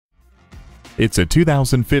It's a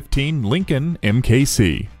 2015 Lincoln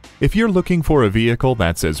MKC. If you're looking for a vehicle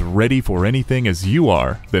that's as ready for anything as you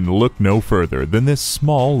are, then look no further than this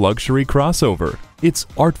small luxury crossover. It's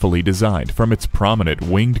artfully designed from its prominent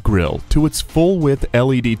winged grille to its full-width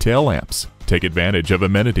LED tail lamps. Take advantage of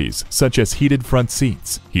amenities such as heated front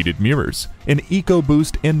seats, heated mirrors, an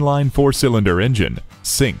EcoBoost inline 4-cylinder engine,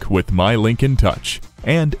 sync with My Lincoln Touch,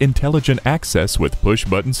 and intelligent access with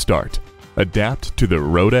push-button start. Adapt to the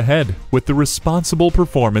road ahead with the responsible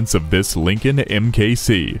performance of this Lincoln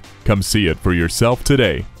MKC. Come see it for yourself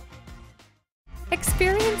today.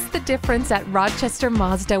 Experience the difference at Rochester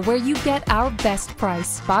Mazda, where you get our best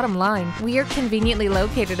price. Bottom line, we are conveniently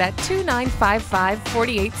located at 2955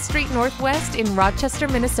 48th Street Northwest in Rochester,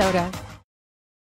 Minnesota.